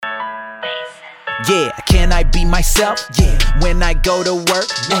Yeah, can I be myself? Yeah, when I go to work.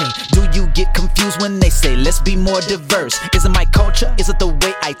 Hey, do you get confused when they say let's be more diverse? Is it my culture? Is it the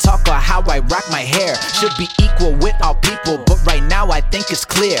way I talk or how I rock my hair? Should be equal with all people, but right now I think it's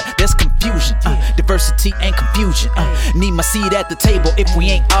clear there's confusion. Diversity and confusion. Need my seat at the table. If we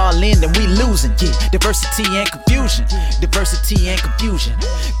ain't all in, then we losing. Yeah, diversity and confusion. Diversity and confusion.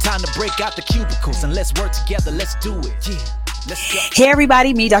 Time to break out the cubicles and let's work together. Let's do it. Yeah. Hey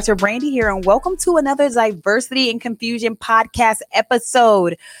everybody, me Dr. Brandy here, and welcome to another Diversity and Confusion podcast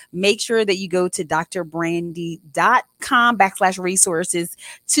episode. Make sure that you go to drbrandy.com/resources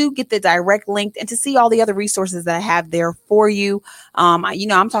to get the direct link and to see all the other resources that I have there for you.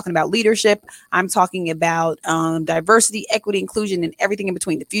 I'm talking about leadership. I'm talking about diversity, equity, inclusion, and everything in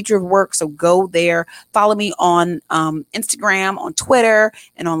between, the future of work. So go there, follow me on Instagram, on Twitter,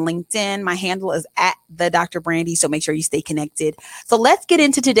 and on LinkedIn. My handle is at the Dr. Brandy. So make sure you stay connected. So let's get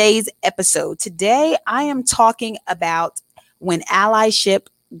into today's episode. Today, I am talking about when allyship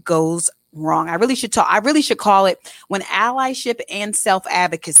goes wrong. I really should call it when allyship and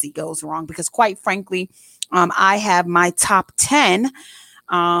self-advocacy goes wrong, because quite frankly, I have my top 10,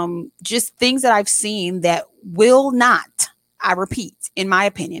 just things that I've seen that will not, I repeat, in my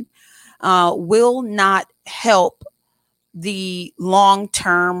opinion, will not help the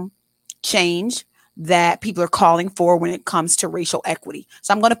long-term change that people are calling for when it comes to racial equity.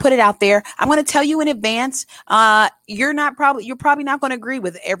 So I'm going to put it out there. I'm going to tell you in advance, you're probably not going to agree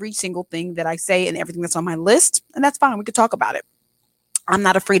with every single thing that I say and everything that's on my list. And that's fine. We could talk about it. I'm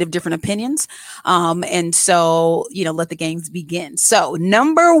not afraid of different opinions. And so, let the games begin. So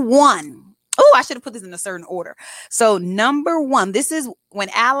number one. Oh, I should have put this in a certain order. So number one, this is when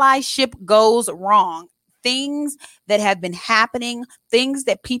allyship goes wrong. Things that have been happening, things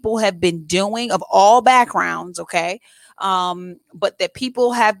that people have been doing of all backgrounds, okay? But that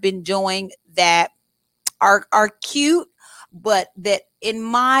people have been doing that are cute, but that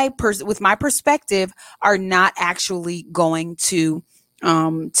with my perspective are not actually going to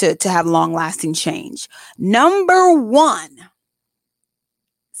have long-lasting change. Number one,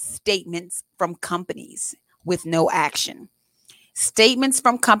 statements from companies with no action. Statements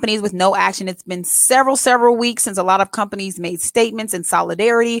from companies with no action. It's been several weeks since a lot of companies made statements in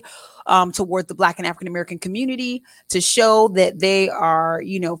solidarity toward the Black and African American community to show that they are,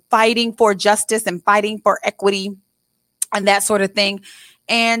 fighting for justice and fighting for equity and that sort of thing.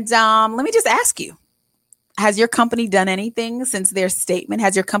 And let me just ask you, has your company done anything since their statement?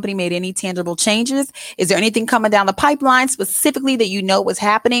 Has your company made any tangible changes? Is there anything coming down the pipeline specifically that was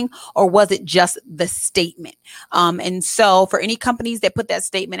happening, or was it just the statement? And so for any companies that put that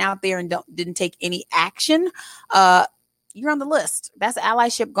statement out there and didn't take any action, you're on the list. That's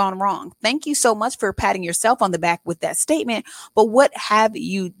allyship gone wrong. Thank you so much for patting yourself on the back with that statement. But what have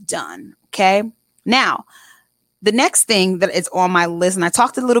you done? Okay. Now, the next thing that is on my list, and I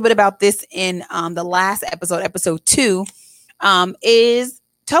talked a little bit about this in the last episode 2, is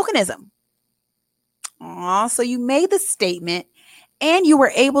tokenism. So you made the statement and you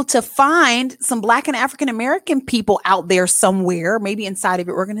were able to find some Black and African American people out there somewhere, maybe inside of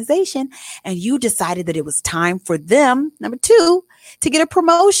your organization, and you decided that it was time for them, number 2, to get a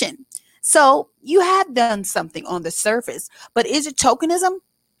promotion. So you have done something on the surface, but is it tokenism?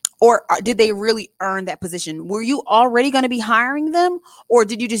 Or did they really earn that position? Were you already going to be hiring them? Or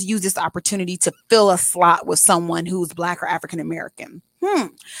did you just use this opportunity to fill a slot with someone who's Black or African American?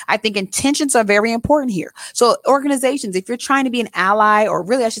 I think intentions are very important here. So organizations, if you're trying to be an ally, or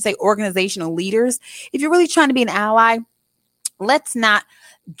really I should say organizational leaders, if you're really trying to be an ally, let's not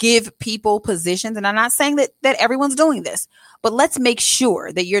give people positions. And I'm not saying that everyone's doing this, but let's make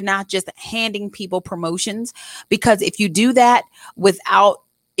sure that you're not just handing people promotions, because if you do that without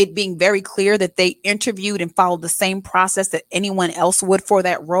it being very clear that they interviewed and followed the same process that anyone else would for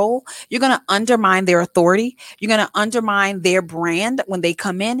that role, you're going to undermine their authority. You're going to undermine their brand when they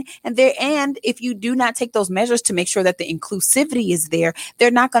come in. And if you do not take those measures to make sure that the inclusivity is there,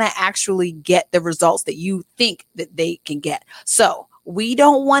 they're not going to actually get the results that you think that they can get. So we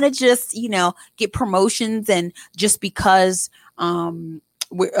don't want to just, get promotions and just because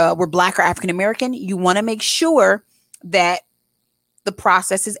we're Black or African American. You want to make sure that the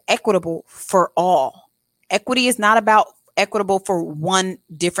process is equitable for all. Equity is not about equitable for one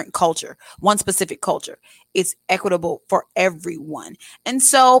different culture, one specific culture. It's equitable for everyone. And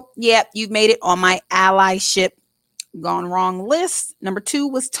so, you've made it on my allyship gone wrong list. Number 2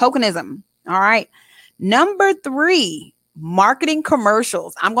 was tokenism. All right. Number 3, marketing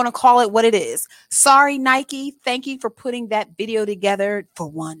commercials. I'm going to call it what it is. Sorry, Nike. Thank you for putting that video together for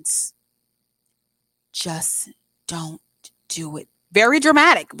once. Just don't do it Very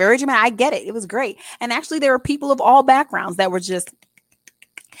dramatic, very dramatic. I get it. It was great. And actually, there were people of all backgrounds that were just,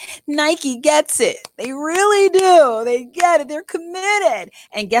 Nike gets it. They really do. They get it. They're committed.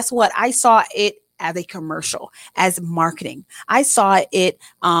 And guess what? I saw it as a commercial, as marketing. I saw it,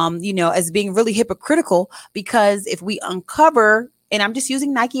 as being really hypocritical, because if we uncover, and I'm just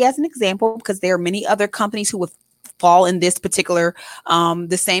using Nike as an example because there are many other companies who have fall in this particular,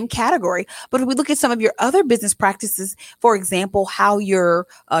 the same category. But if we look at some of your other business practices, for example, how your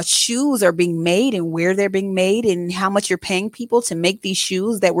shoes are being made and where they're being made and how much you're paying people to make these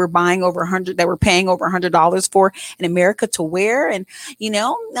shoes that we're paying over $100 for in America to wear. And,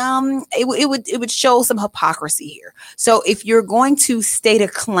 it would show some hypocrisy here. So if you're going to state a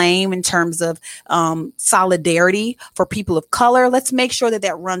claim in terms of solidarity for people of color, let's make sure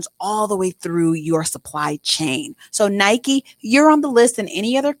that runs all the way through your supply chain. So Nike, you're on the list, and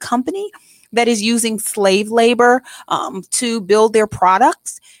any other company that is using slave labor to build their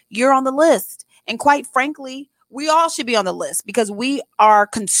products, you're on the list. And quite frankly, we all should be on the list because we are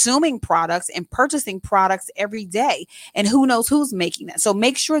consuming products and purchasing products every day. And who knows who's making that. So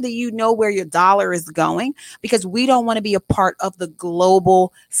make sure that you know where your dollar is going, because we don't want to be a part of the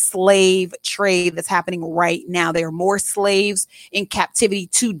global slave trade that's happening right now. There are more slaves in captivity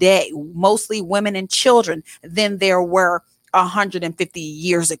today, mostly women and children, than there were 150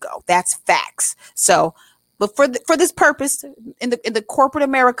 years ago. That's facts. So, but for this purpose, in the corporate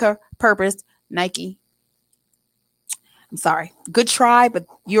America purpose, Nike, I'm sorry. Good try, but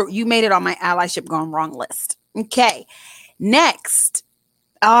you made it on my allyship gone wrong list. Okay. Next.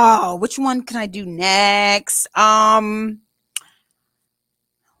 Oh, which one can I do next? Let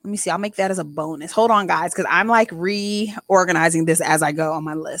me see. I'll make that as a bonus. Hold on, guys, because I'm like reorganizing this as I go on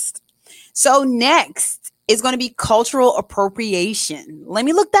my list. So next is going to be cultural appropriation. Let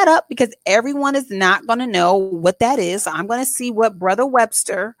me look that up because everyone is not going to know what that is. So I'm going to see what Brother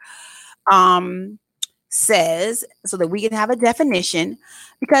Webster says so that we can have a definition,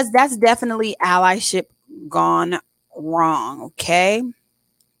 because that's definitely allyship gone wrong. Okay.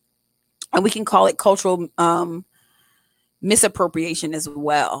 And we can call it cultural misappropriation as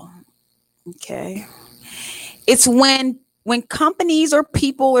well. Okay. It's when companies or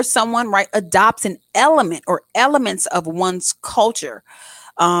people or someone, right, adopts an element or elements of one's culture,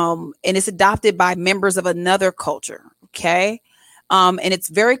 and it's adopted by members of another culture. Okay. And it's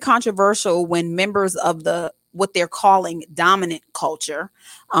very controversial when members of what they're calling dominant culture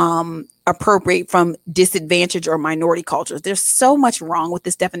appropriate from disadvantaged or minority cultures. There's so much wrong with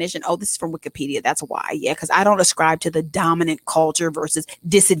this definition. Oh, this is from Wikipedia. That's why. Yeah, because I don't ascribe to the dominant culture versus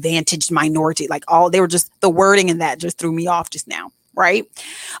disadvantaged minority. Like they were just, the wording in that just threw me off just now. Right.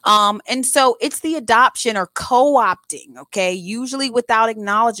 And so it's the adoption or co-opting, okay, usually without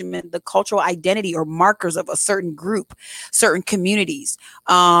acknowledgement, the cultural identity or markers of a certain group, certain communities,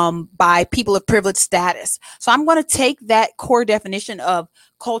 by people of privileged status. So I'm going to take that core definition of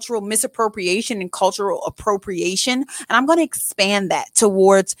cultural misappropriation and cultural appropriation, and I'm going to expand that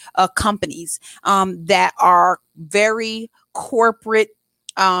towards companies that are very corporate,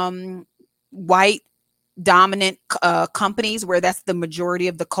 white, dominant companies where that's the majority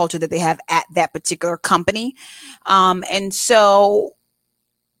of the culture that they have at that particular company. And so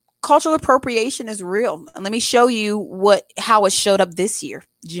cultural appropriation is real. And let me show you how it showed up this year,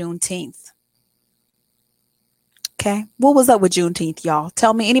 Juneteenth. Okay. What was up with Juneteenth, y'all?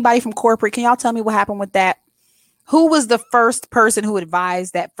 Tell me, anybody from corporate, can y'all tell me what happened with that? Who was the first person who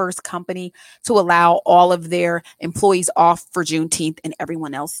advised that first company to allow all of their employees off for Juneteenth and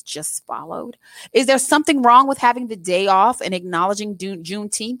everyone else just followed? Is there something wrong with having the day off and acknowledging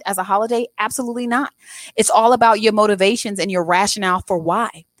Juneteenth as a holiday? Absolutely not. It's all about your motivations and your rationale for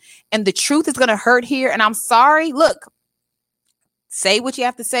why. And the truth is going to hurt here. And I'm sorry. Look, say what you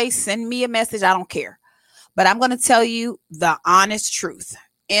have to say. Send me a message. I don't care. But I'm going to tell you the honest truth.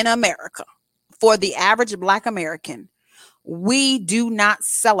 In America, for the average Black American, we do not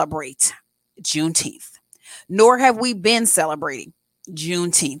celebrate Juneteenth, nor have we been celebrating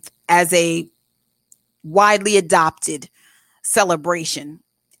Juneteenth as a widely adopted celebration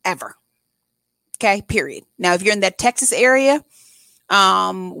ever. Okay, period. Now, if you're in that Texas area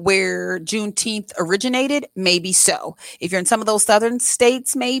where Juneteenth originated, maybe so. If you're in some of those southern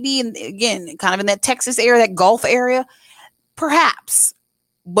states, maybe, and again, kind of in that Texas area, that Gulf area, perhaps.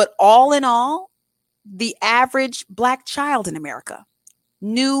 But all in all, the average Black child in America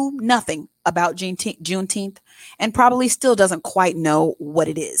knew nothing about Juneteenth and probably still doesn't quite know what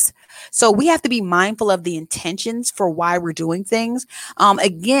it is. So we have to be mindful of the intentions for why we're doing things.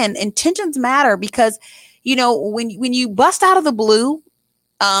 Again, intentions matter because, when you bust out of the blue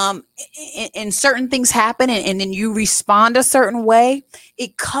um, and certain things happen and then you respond a certain way,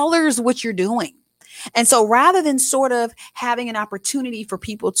 it colors what you're doing. And so rather than sort of having an opportunity for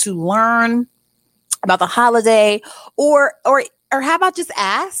people to learn about the holiday or how about just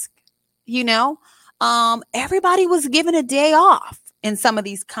ask, you know, everybody was given a day off in some of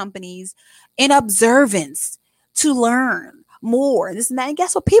these companies in observance to learn more, this and that. And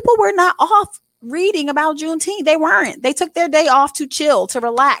guess what? People were not off reading about Juneteenth. They weren't. They took their day off to chill, to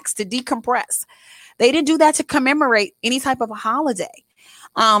relax, to decompress. They didn't do that to commemorate any type of a holiday.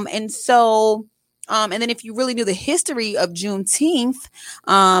 And then if you really knew the history of Juneteenth,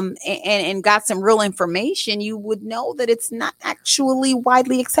 and got some real information, you would know that it's not actually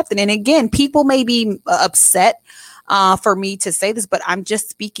widely accepted. And again, people may be upset for me to say this, but I'm just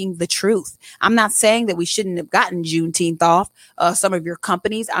speaking the truth. I'm not saying that we shouldn't have gotten Juneteenth off, some of your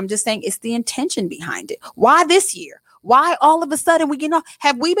companies. I'm just saying it's the intention behind it. Why this year? Why all of a sudden we get off?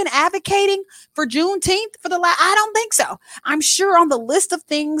 Have we been advocating for Juneteenth for the last? I don't think so. I'm sure on the list of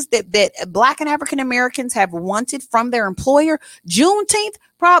things that Black and African Americans have wanted from their employer, Juneteenth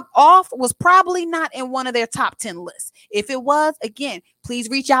off was probably not in one of their top 10 lists. If it was, again, please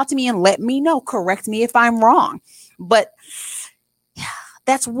reach out to me and let me know. Correct me if I'm wrong. But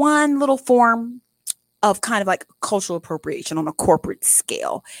that's one little form of kind of like cultural appropriation on a corporate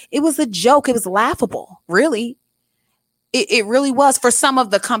scale. It was a joke. It was laughable, really. It really was for some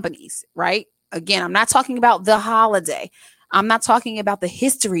of the companies, right? Again, I'm not talking about the holiday. I'm not talking about the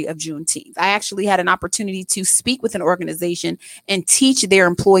history of Juneteenth. I actually had an opportunity to speak with an organization and teach their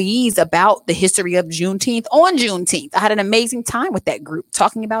employees about the history of Juneteenth on Juneteenth. I had an amazing time with that group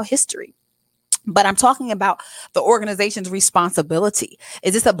talking about history. But I'm talking about the organization's responsibility.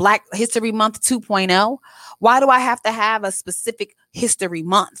 Is this a Black History Month 2.0? Why do I have to have a specific history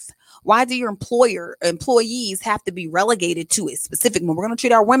month? Why do your employees have to be relegated to a specific month? We're going to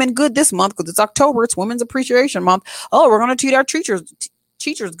treat our women good this month because it's October. It's Women's Appreciation Month. Oh, we're going to treat our teachers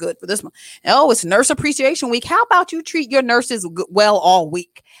good for this month. Oh, it's Nurse Appreciation Week. How about you treat your nurses well all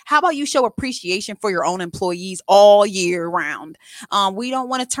week? How about you show appreciation for your own employees all year round? We don't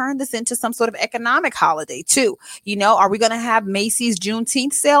want to turn this into some sort of economic holiday too. You know, are we going to have Macy's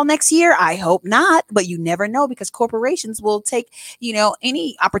Juneteenth sale next year? I hope not, but you never know because corporations will take, you know,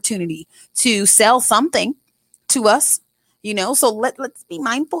 any opportunity to sell something to us. You know, so let's be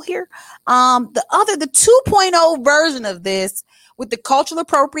mindful here. The 2.0 version of this with the cultural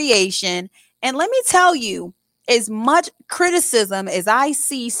appropriation. And let me tell you, as much criticism as I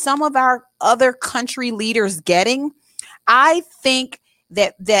see some of our other country leaders getting, I think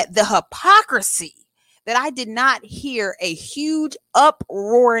that the hypocrisy that I did not hear a huge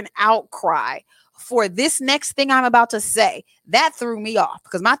uproar and outcry for this next thing I'm about to say, that threw me off.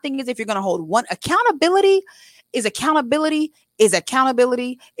 Because my thing is, if you're going to hold one, accountability is accountability is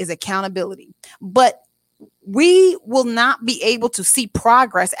accountability is accountability. But we will not be able to see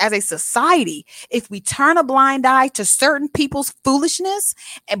progress as a society if we turn a blind eye to certain people's foolishness,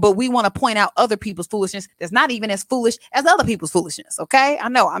 but we want to point out other people's foolishness that's not even as foolish as other people's foolishness. Okay, I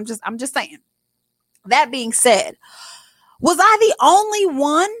know. I'm just saying. That being said, was I the only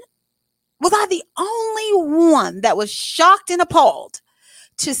one? Was I the only one that was shocked and appalled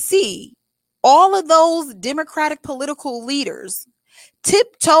to see all of those Democratic political leaders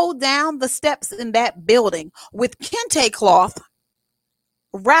tiptoe down the steps in that building with kente cloth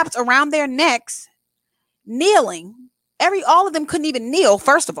wrapped around their necks, kneeling? All of them couldn't even kneel,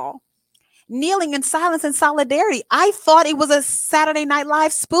 first of all. Kneeling in silence and solidarity. I thought it was a Saturday Night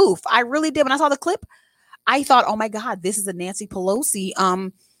Live spoof. I really did. When I saw the clip, I thought, oh my God, this is a Nancy Pelosi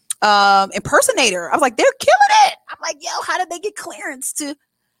impersonator. I was like, they're killing it. I'm like, yo, how did they get clearance to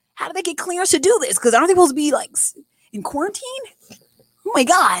do this? Because aren't they supposed to be like in quarantine? Oh my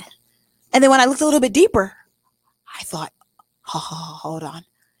God. And then when I looked a little bit deeper, I thought, hold on.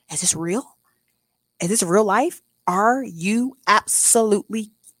 Is this real? Is this real life? Are you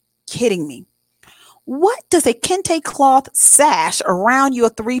absolutely kidding me? What does a kente cloth sash around your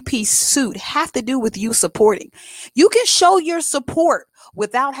three-piece suit have to do with you supporting? You can show your support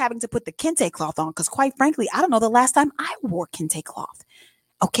without having to put the kente cloth on. Because quite frankly, I don't know the last time I wore kente cloth.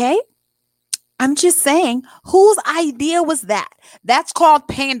 Okay? I'm just saying, whose idea was that? That's called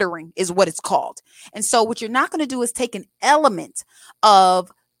pandering, is what it's called. And so what you're not going to do is take an element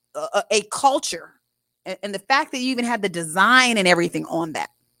of a culture and the fact that you even had the design and everything on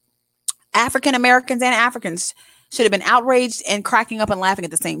that. African Americans and Africans should have been outraged and cracking up and laughing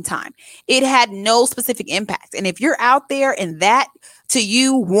at the same time. It had no specific impact. And if you're out there and that to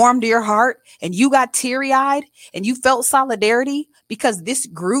you warmed your heart and you got teary-eyed and you felt solidarity because this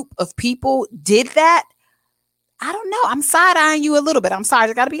group of people did that, I don't know. I'm side-eyeing you a little bit. I'm sorry.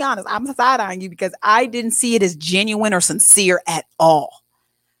 I got to be honest. I'm side-eyeing you because I didn't see it as genuine or sincere at all.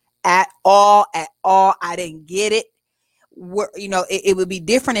 At all. I didn't get it. It would be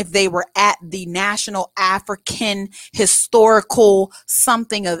different if they were at the National African Historical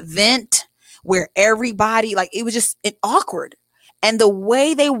something event where everybody, like, it was just awkward. And the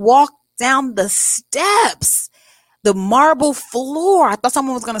way they walked down the steps, the marble floor, I thought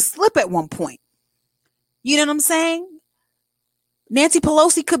someone was going to slip at one point. You know what I'm saying? Nancy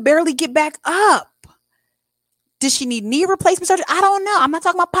Pelosi could barely get back up. Does she need knee replacement surgery? I don't know. I'm not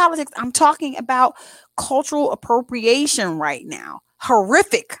talking about politics. I'm talking about cultural appropriation right now.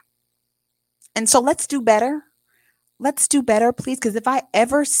 Horrific. And so let's do better. Let's do better, please. Because if I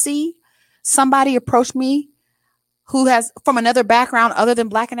ever see somebody approach me who has from another background other than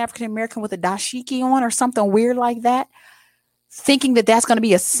Black and African American with a dashiki on or something weird like that, thinking that that's going to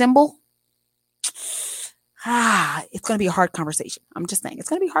be a symbol, it's going to be a hard conversation. I'm just saying it's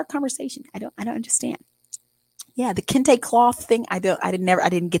going to be a hard conversation. I don't understand. Yeah, the kente cloth thing. I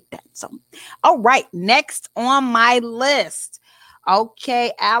didn't get that. So, all right, next on my list.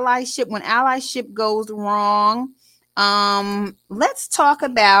 Okay, allyship. When allyship goes wrong, let's talk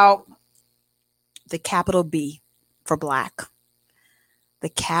about the capital B for Black. The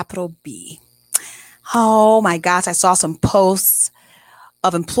capital B. Oh my gosh, I saw some posts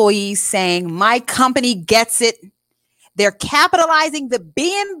of employees saying, my company gets it. They're capitalizing the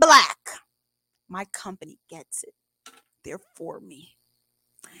being Black. My company gets it. They're for me.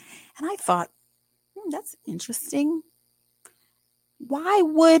 And I thought, that's interesting. Why?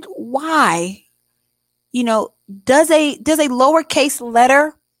 Does a lowercase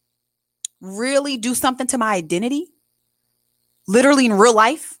letter really do something to my identity? Literally in real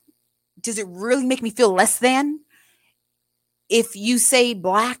life? Does it really make me feel less than? If you say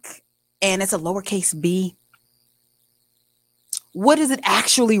Black and it's a lowercase b, what is it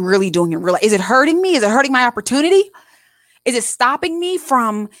actually really doing in real life? Is it hurting me? Is it hurting my opportunity? Is it stopping me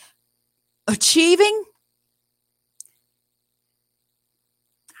from achieving?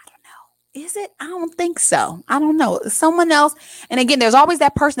 I don't know. Is it? I don't think so. I don't know. Someone else. And again, there's always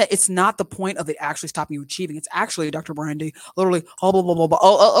that person that it's not the point of it actually stopping you achieving. It's actually Dr. Brandy, literally, blah, blah, blah, blah.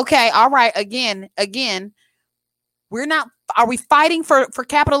 Oh, okay. All right. Again, are we fighting for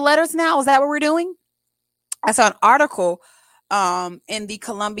capital letters now? Is that what we're doing? I saw an article in the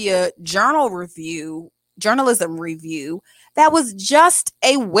Columbia Journalism Review that was just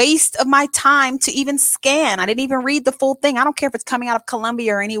a waste of my time to even scan. I didn't even read the full thing. I don't care if it's coming out of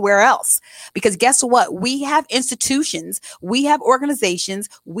Columbia or anywhere else, because guess what? We have institutions, we have organizations,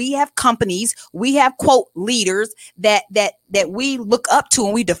 we have companies, we have quote leaders that we look up to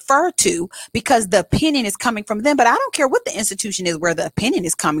and we defer to because the opinion is coming from them. But I don't care what the institution is, where the opinion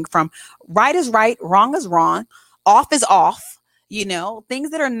is coming from. Right is right, wrong is wrong, off is off. Things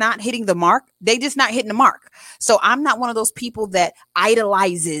that are not hitting the mark, they just not hitting the mark. So I'm not one of those people that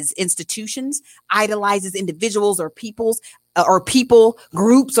idolizes institutions, idolizes individuals or people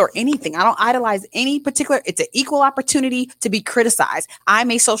groups or anything. I don't idolize any particular. It's an equal opportunity to be criticized. I'm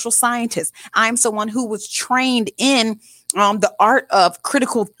a social scientist. I'm someone who was trained in the art of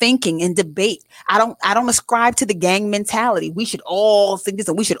critical thinking and debate. I don't ascribe to the gang mentality. We should all think this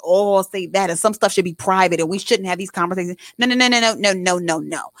and we should all say that, and some stuff should be private and we shouldn't have these conversations. No,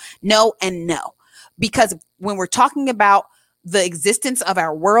 and no. Because when we're talking about the existence of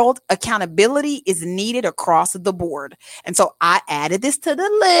our world, accountability is needed across the board. And so I added this to the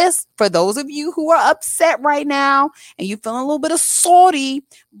list for those of you who are upset right now and you feeling a little bit of salty,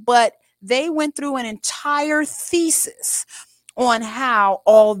 but they went through an entire thesis on how,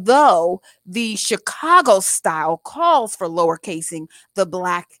 although the Chicago style calls for lowercasing the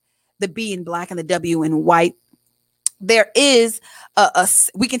B in Black and the W in white, there is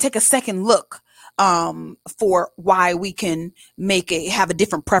we can take a second look for why we can have a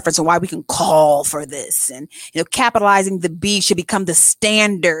different preference and why we can call for this. And, capitalizing the B should become the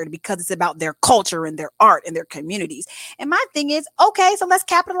standard because it's about their culture and their art and their communities. And my thing is, okay, so let's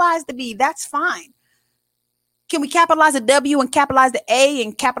capitalize the B. That's fine. Can we capitalize the W and capitalize the A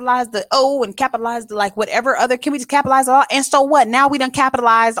and capitalize the O and capitalize the whatever other? Can we just capitalize it all? And so what? Now we done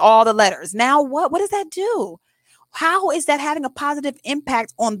capitalized all the letters. Now what? What does that do? How is that having a positive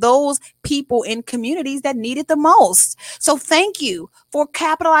impact on those people in communities that need it the most? So thank you for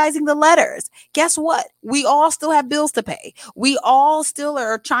capitalizing the letters. Guess what? We all still have bills to pay. We all still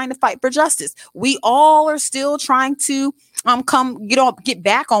are trying to fight for justice. We all are still trying to get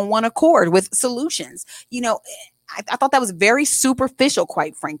back on one accord with solutions. I thought that was very superficial,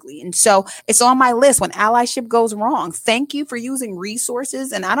 quite frankly. And so it's on my list when allyship goes wrong. Thank you for using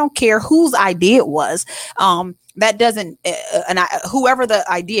resources. And I don't care whose idea it was. That doesn't, whoever the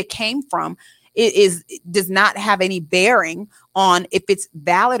idea came from, does not have any bearing on if it's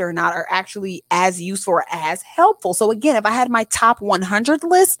valid or not, or actually as useful or as helpful. So again, if I had my top 100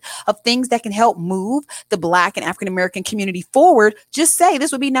 list of things that can help move the Black and African American community forward, just say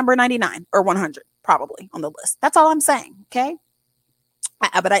this would be number 99 or 100 probably on the list. That's all I'm saying. Okay.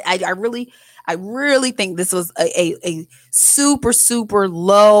 But I really think this was a super, super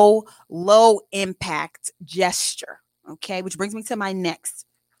low impact gesture. Okay. Which brings me to my next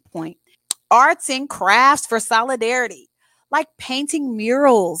point. Arts and crafts for solidarity, like painting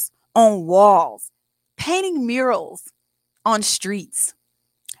murals on walls, painting murals on streets,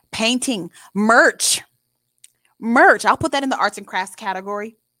 painting merch. I'll put that in the arts and crafts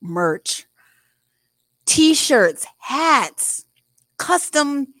category. Merch, t-shirts, hats,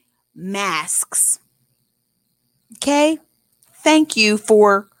 custom masks. Okay. Thank you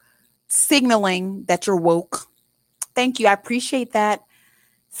for signaling that you're woke. Thank you. I appreciate that.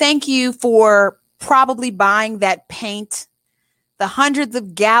 Thank you for probably buying that paint, the hundreds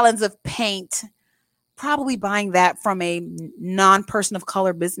of gallons of paint, probably buying that from a non-person of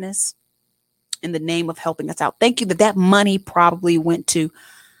color business in the name of helping us out. Thank you that money probably went to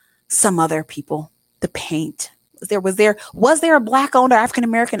some other people. The paint. Was there a Black owned or African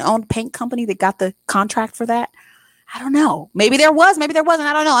American owned paint company that got the contract for that? I don't know. Maybe there was, maybe there wasn't.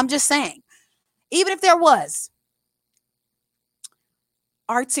 I don't know. I'm just saying, even if there was,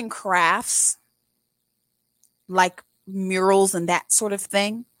 arts and crafts, like murals and that sort of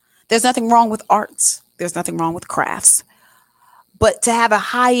thing. There's nothing wrong with arts. There's nothing wrong with crafts. But to have a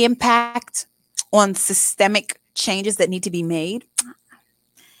high impact on systemic changes that need to be made,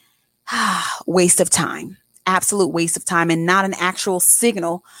 waste of time, absolute waste of time, and not an actual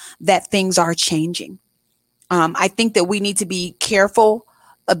signal that things are changing. I think that we need to be careful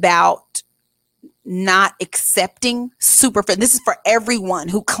about not accepting this is for everyone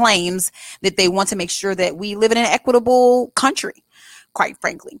who claims that they want to make sure that we live in an equitable country. Quite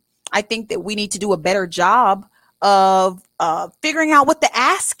frankly, I think that we need to do a better job of figuring out what the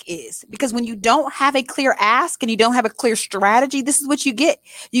ask is, because when you don't have a clear ask and you don't have a clear strategy, this is what you get.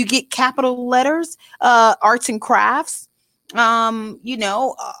 You get capital letters, arts and crafts,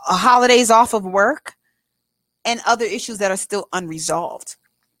 holidays off of work, and other issues that are still unresolved.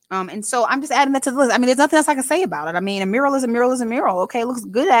 And so I'm just adding that to the list. I mean, there's nothing else I can say about it. I mean, a mural is a mural is a mural. Okay, it looks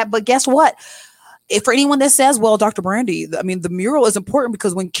good but guess what? If for anyone that says, well, Dr. Brandy, I mean, the mural is important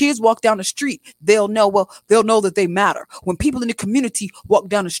because when kids walk down the street, they'll know that they matter. When people in the community walk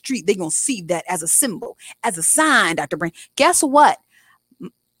down the street, they're going to see that as a symbol, as a sign, Dr. Brandy. Guess what?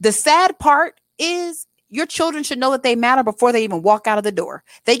 The sad part is your children should know that they matter before they even walk out of the door.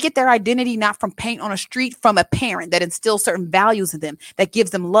 They get their identity not from paint on a street, from a parent that instills certain values in them, that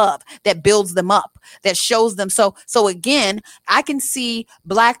gives them love, that builds them up, that shows them. So again, I can see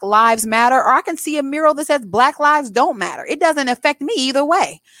Black Lives Matter, or I can see a mural that says Black Lives Don't Matter. It doesn't affect me either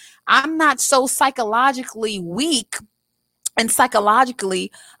way. I'm not so psychologically weak and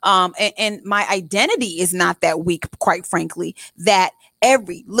psychologically, and my identity is not that weak, quite frankly, that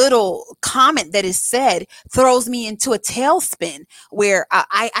every little comment that is said throws me into a tailspin where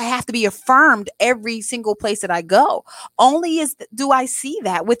I have to be affirmed every single place that I go. Only do I see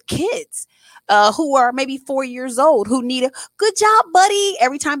that with kids who are maybe 4 years old, who need a good job, buddy.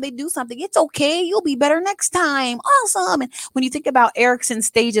 Every time they do something, it's okay. You'll be better next time. Awesome. And when you think about Erikson's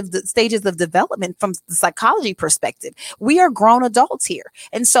stages of development from the psychology perspective, we are grown adults here.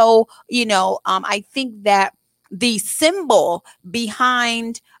 And so, I think that the symbol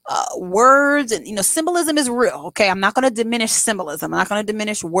behind words and, symbolism is real. Okay. I'm not going to diminish symbolism. I'm not going to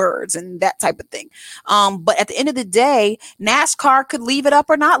diminish words and that type of thing. But at the end of the day, NASCAR could leave it up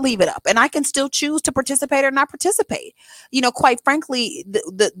or not leave it up, and I can still choose to participate or not participate. Quite frankly,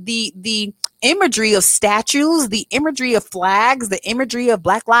 the imagery of statues, the imagery of flags, the imagery of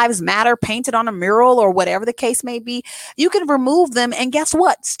Black Lives Matter painted on a mural or whatever the case may be, you can remove them and guess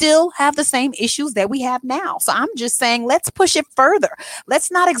what? Still have the same issues that we have now. So I'm just saying, let's push it further. Let's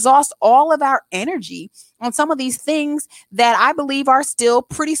not exhaust all of our energy on some of these things that I believe are still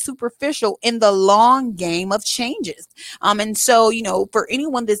pretty superficial in the long game of changes. And so, for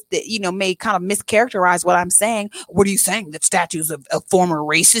anyone that may kind of mischaracterize what I'm saying, what are you saying? That statues of former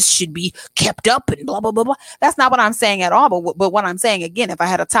racists should be kept up and blah, blah, blah, blah. That's not what I'm saying at all. But what I'm saying, again, if I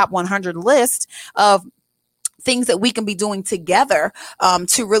had a top 100 list of things that we can be doing together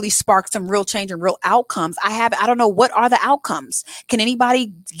to really spark some real change and real outcomes. I don't know, what are the outcomes? Can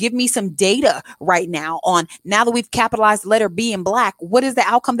anybody give me some data right now on, now that we've capitalized the letter B in Black, what is the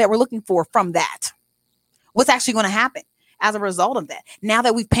outcome that we're looking for from that? What's actually going to happen? as a result of that. Now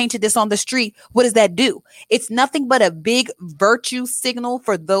that we've painted this on the street, what does that do? It's nothing but a big virtue signal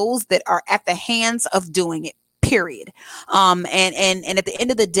for those that are at the hands of doing it. Period. And at the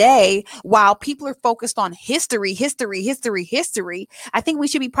end of the day, while people are focused on history, I think we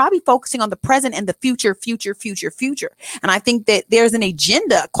should be probably focusing on the present and the future. And I think that there's an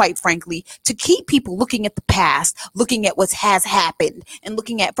agenda, quite frankly, to keep people looking at the past, looking at what has happened, and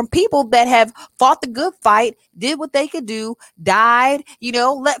looking at from people that have fought the good fight, did what they could do, died.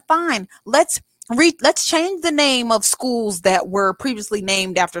 Let's change the name of schools that were previously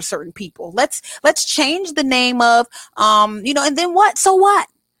named after certain people. Let's change the name of, and then what? So what?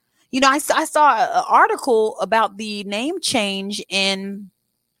 I saw an article about the name change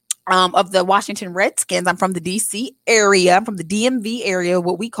of the Washington Redskins. I'm from the DC area. I'm from the DMV area,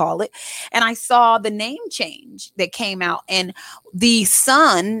 what we call it. And I saw the name change that came out, and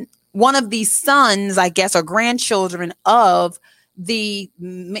one of the sons, I guess, or grandchildren of the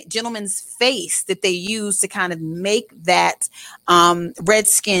gentleman's face that they used to kind of make that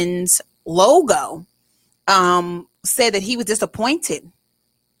Redskins logo, said that he was disappointed,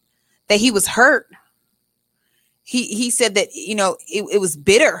 that he was hurt. He said that, it was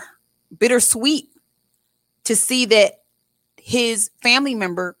bittersweet to see that his family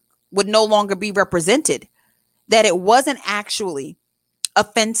member would no longer be represented, that it wasn't actually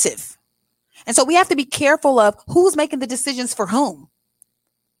offensive. And so we have to be careful of who's making the decisions for whom.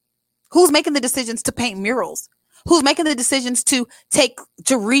 Who's making the decisions to paint murals? Who's making the decisions to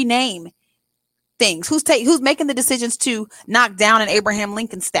rename things? Who's making the decisions to knock down an Abraham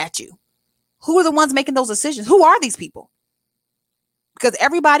Lincoln statue? Who are the ones making those decisions? Who are these people? Because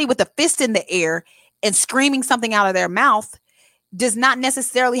everybody with a fist in the air and screaming something out of their mouth does not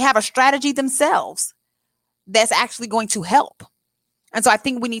necessarily have a strategy themselves that's actually going to help. And so I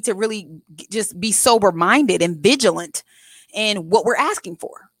think we need to really just be sober-minded and vigilant in what we're asking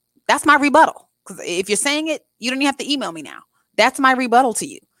for. That's my rebuttal. Because if you're saying it, you don't even have to email me now. That's my rebuttal to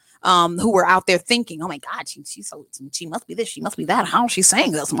you, who are out there thinking, oh my God, she must be this, she must be that. How is she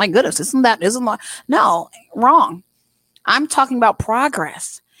saying this? My goodness, isn't that? No, wrong. I'm talking about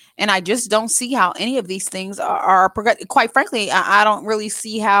progress. And I just don't see how any of these things are quite frankly, I don't really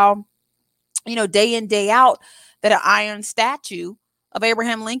see how, day in, day out, that an iron statue of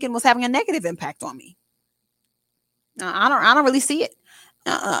Abraham Lincoln was having a negative impact on me. I don't really see it.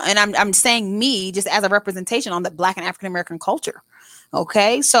 And I'm saying me just as a representation on the Black and African-American culture.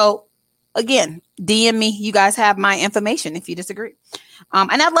 Okay. So again, DM me. You guys have my information if you disagree.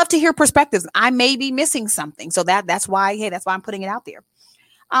 And I'd love to hear perspectives. I may be missing something. So that's why I'm putting it out there.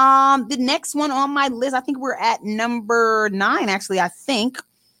 The next one on my list, I think we're at number 9, actually, I think,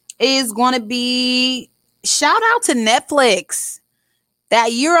 is going to be shout out to Netflix.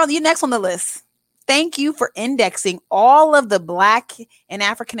 That you're next on the list. Thank you for indexing all of the Black and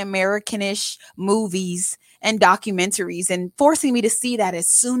African-Americanish movies and documentaries and forcing me to see that as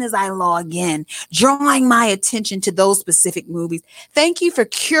soon as I log in, drawing my attention to those specific movies. Thank you for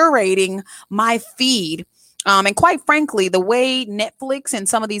curating my feed. And quite frankly, the way Netflix and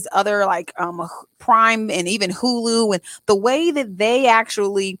some of these other like Prime and even Hulu, and the way that they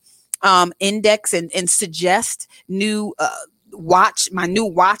actually index and suggest new my new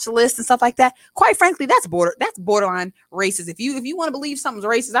watch list and stuff like that. Quite frankly, that's borderline racist. If you want to believe something's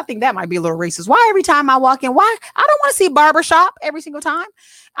racist, I think that might be a little racist. Why every time I walk in, I don't want to see Barbershop every single time.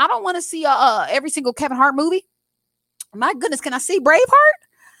 I don't want to see every single Kevin Hart movie. My goodness, can I see Braveheart?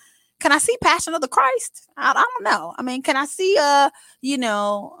 Can I see Passion of the Christ? I don't know. I mean, can I see The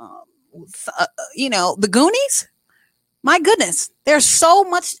Goonies? My goodness, there's so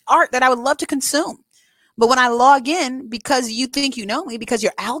much art that I would love to consume. But when I log in, because you think you know me, because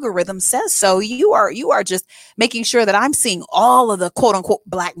your algorithm says so, you are just making sure that I'm seeing all of the quote unquote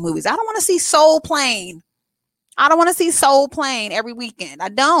Black movies. I don't want to see Soul Plane. Every weekend. I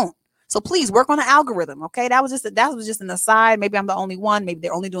don't. So please work on the algorithm. Okay. That was just an aside. Maybe I'm the only one. Maybe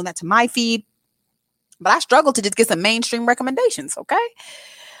they're only doing that to my feed. But I struggle to just get some mainstream recommendations. Okay.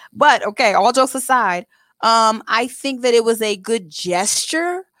 But okay, all jokes aside, I think that it was a good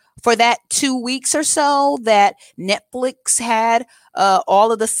gesture for that 2 weeks or so that Netflix had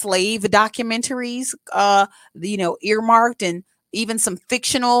all of the slave documentaries, earmarked, and even some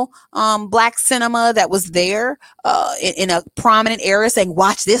fictional Black cinema that was there in a prominent area saying,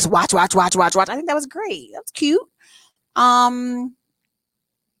 watch this, watch. I think that was great. That was cute.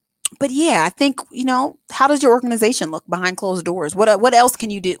 But yeah, I think, how does your organization look behind closed doors? What else can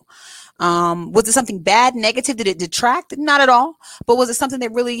you do? Was it something bad, negative? Did it detract? Not at all. But was it something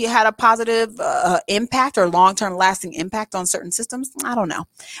that really had a positive impact or long-term lasting impact on certain systems? I don't know.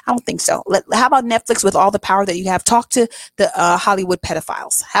 I don't think so. How about Netflix with all the power that you have? Talk to the Hollywood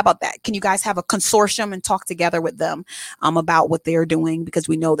pedophiles. How about that? Can you guys have a consortium and talk together with them about what they're doing? Because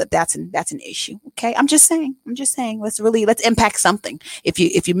we know that that's an issue. Okay. I'm just saying. Let's impact something.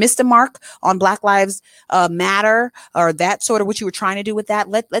 If you missed the mark on Black Lives Matter or that sort of what you were trying to do with that,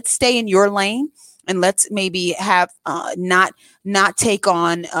 let's stay in your lane, and let's maybe have not take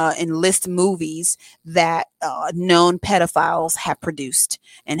on and list movies that known pedophiles have produced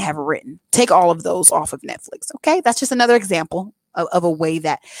and have written. Take all of those off of Netflix. Okay, that's just another example of a way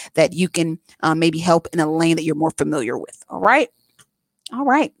that you can maybe help in a lane that you're more familiar with. All right.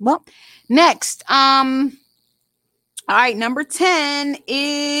 Well, next, all right, number 10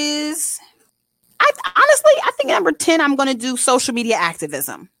 is, I think number 10, I'm going to do social media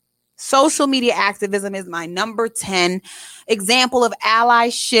activism. Social media activism is my number 10 example of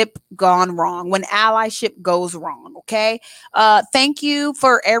allyship gone wrong, when allyship goes wrong. Okay. Thank you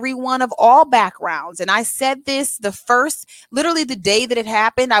for everyone of all backgrounds. And I said this literally the day that it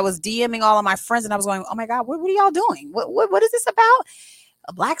happened. I was DMing all of my friends and I was going, oh my God, what are y'all doing? What is this about?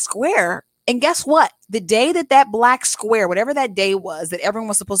 A black square. And guess what? The day that black square, whatever that day was, that everyone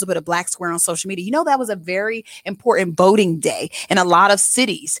was supposed to put a black square on social media, that was a very important voting day in a lot of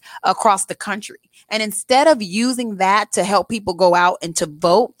cities across the country. And instead of using that to help people go out and to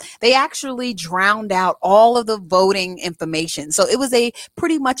vote, they actually drowned out all of the voting information. So it was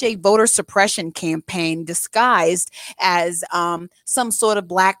pretty much a voter suppression campaign disguised as some sort of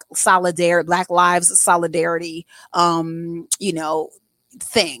Black Lives solidarity,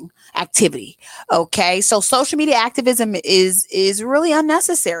 activity. Okay. So social media activism is really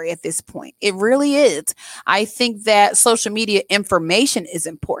unnecessary at this point. It really is. I think that social media information is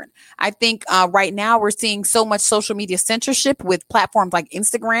important. I think right now we're seeing so much social media censorship with platforms like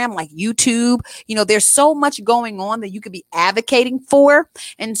Instagram, like YouTube. There's so much going on that you could be advocating for.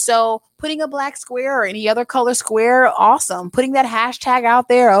 And so putting a black square or any other color square, awesome. Putting that hashtag out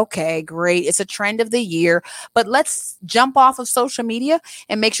there, okay, great. It's a trend of the year. But let's jump off of social media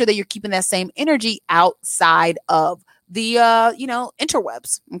and make sure that you're keeping that same energy outside of the,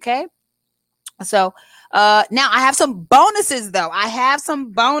 interwebs. Okay. So now I have some bonuses, though. I have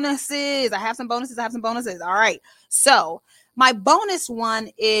some bonuses. All right. So my bonus one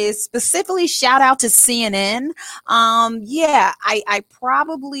is specifically shout out to CNN. I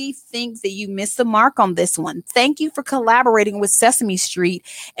probably think that you missed the mark on this one. Thank you for collaborating with Sesame Street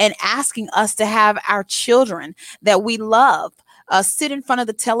and asking us to have our children that we love sit in front of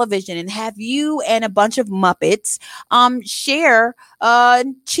the television and have you and a bunch of Muppets share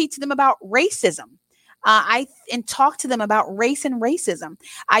and cheat to them about racism. And talk to them about race and racism.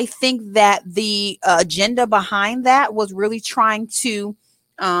 I think that the agenda behind that was really trying to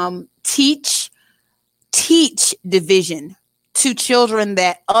teach division to children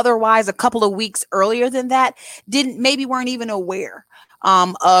that otherwise a couple of weeks earlier than that weren't even aware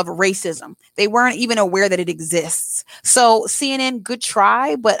of racism. They weren't even aware that it exists. So CNN, good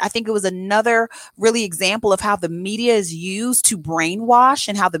try, but I think it was another really example of how the media is used to brainwash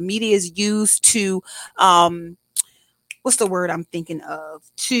and how the media is used to, what's the word I'm thinking of?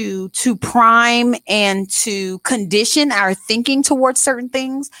 To prime and to condition our thinking towards certain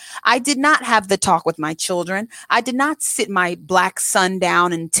things. I did not have the talk with my children. I did not sit my black son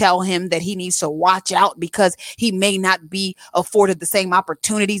down and tell him that he needs to watch out because he may not be afforded the same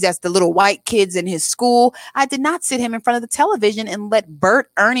opportunities as the little white kids in his school. I did not sit him in front of the television and let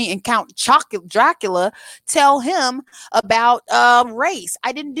Bert, Ernie, and Count Dracula tell him about race.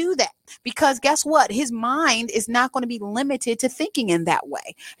 I didn't do that. Because guess what? His mind is not going to be limited to thinking in that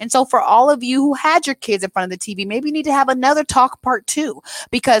way. And so for all of you who had your kids in front of the TV, maybe you need to have another talk part 2,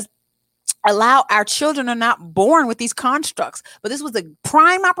 because our children are not born with these constructs, but this was a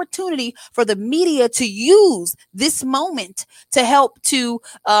prime opportunity for the media to use this moment to help to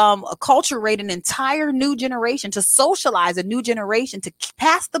acculturate an entire new generation, to socialize a new generation, to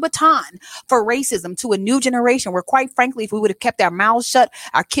pass the baton for racism to a new generation where, quite frankly, if we would have kept our mouths shut,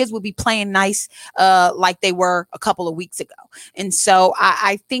 our kids would be playing nice like they were a couple of weeks ago. And so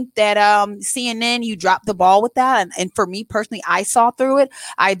I think that CNN, you dropped the ball with that. And for me personally, I saw through it.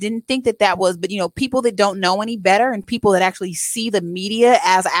 I didn't think that was, but people that don't know any better and people that actually see the media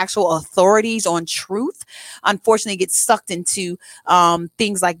as actual authorities on truth, unfortunately get sucked into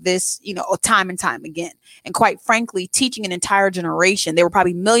things like this, time and time again. And quite frankly, teaching an entire generation, there were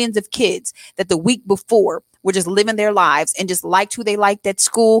probably millions of kids that the week before were just living their lives and just liked who they liked at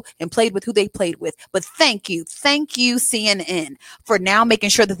school and played with who they played with. But thank you, CNN, for now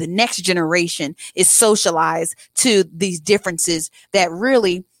making sure that the next generation is socialized to these differences that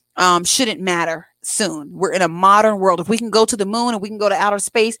really shouldn't matter soon. We're in a modern world. If we can go to the moon and we can go to outer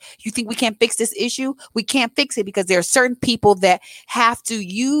space, you think we can't fix this issue? We can't fix it because there are certain people that have to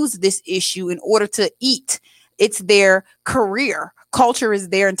use this issue in order to eat. It's their career. Culture is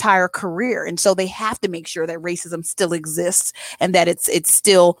their entire career. And so they have to make sure that racism still exists and that it's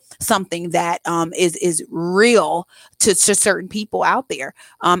still something that is real to certain people out there.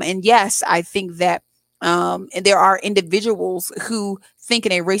 And yes, I think that there are individuals who think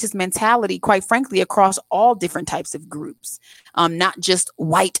in a racist mentality, quite frankly, across all different types of groups, not just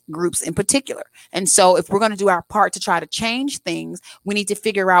white groups in particular. And so if we're going to do our part to try to change things, we need to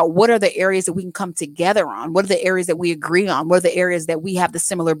figure out what are the areas that we can come together on? What are the areas that we agree on? What are the areas that we have the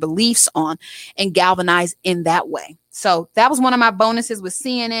similar beliefs on and galvanize in that way? So that was one of my bonuses with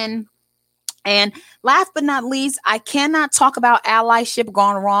CNN. And last but not least, I cannot talk about allyship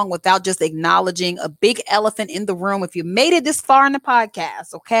gone wrong without just acknowledging a big elephant in the room. If you made it this far in the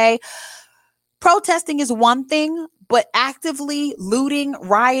podcast, okay, protesting is one thing, but actively looting,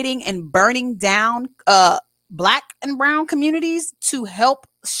 rioting, and burning down Black and brown communities to help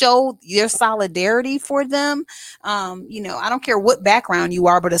show your solidarity for them. I don't care what background you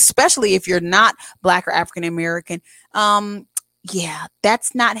are, but especially if you're not Black or African American,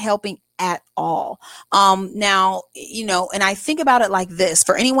 that's not helping at all. Now, and I think about it like this,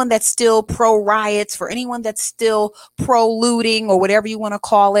 for anyone that's still pro riots, for anyone that's still pro looting or whatever you want to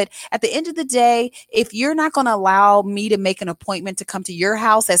call it, at the end of the day, if you're not going to allow me to make an appointment to come to your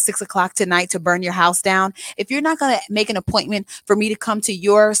house at 6:00 tonight to burn your house down, if you're not going to make an appointment for me to come to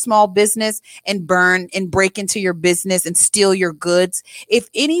your small business and burn and break into your business and steal your goods, if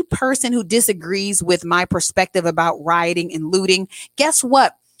any person who disagrees with my perspective about rioting and looting, guess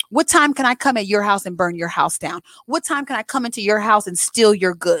what? What time can I come at your house and burn your house down? What time can I come into your house and steal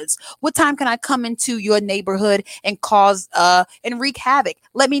your goods? What time can I come into your neighborhood and cause and wreak havoc?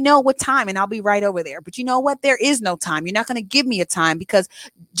 Let me know what time and I'll be right over there. But you know what? There is no time. You're not going to give me a time because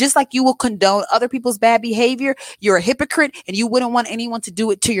just like you will condone other people's bad behavior, you're a hypocrite and you wouldn't want anyone to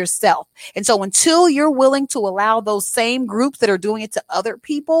do it to yourself. And so until you're willing to allow those same groups that are doing it to other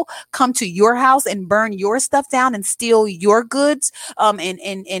people come to your house and burn your stuff down and steal your goods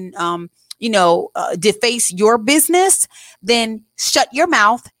and deface your business, then shut your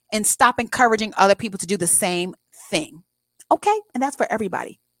mouth and stop encouraging other people to do the same thing. Okay. And that's for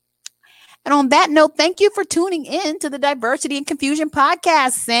everybody. And on that note, thank you for tuning in to the Diversity and Confusion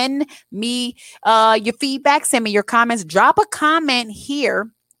podcast. Send me your feedback, send me your comments, drop a comment here.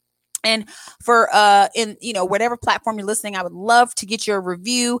 And for whatever platform you're listening, I would love to get your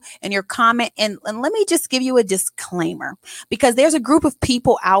review and your comment. And let me just give you a disclaimer, because there's a group of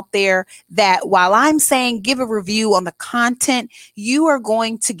people out there that while I'm saying give a review on the content, you are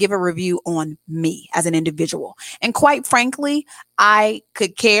going to give a review on me as an individual. And quite frankly, I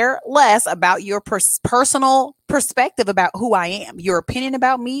could care less about your personal perspective about who I am. Your opinion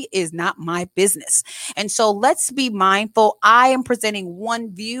about me is not my business. And so let's be mindful. I am presenting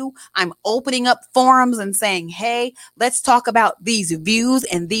one view. I'm opening up forums and saying, hey, let's talk about these views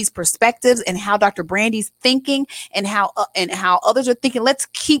and these perspectives and how Dr. Brandy's thinking and how others are thinking. Let's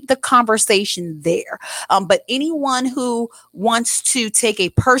keep the conversation there. But anyone who wants to take a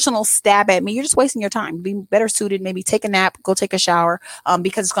personal stab at me, you're just wasting your time. Be better suited, maybe take a nap, go take a shower,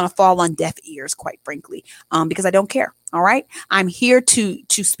 because it's going to fall on deaf ears, quite frankly, because I don't care. All right. I'm here to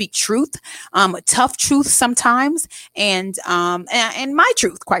speak truth, tough truth sometimes, and my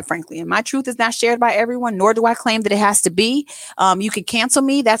truth, quite frankly. And my truth is not shared by everyone, nor do I claim that it has to be. You can cancel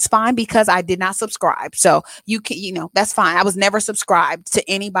me. That's fine, because I did not subscribe. So that's fine. I was never subscribed to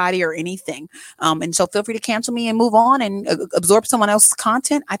anybody or anything. And so feel free to cancel me and move on and absorb someone else's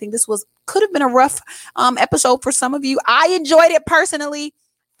content. I think this could have been a rough episode for some of you. I enjoyed it personally.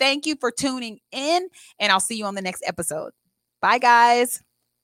 Thank you for tuning in, and I'll see you on the next episode. Bye, guys.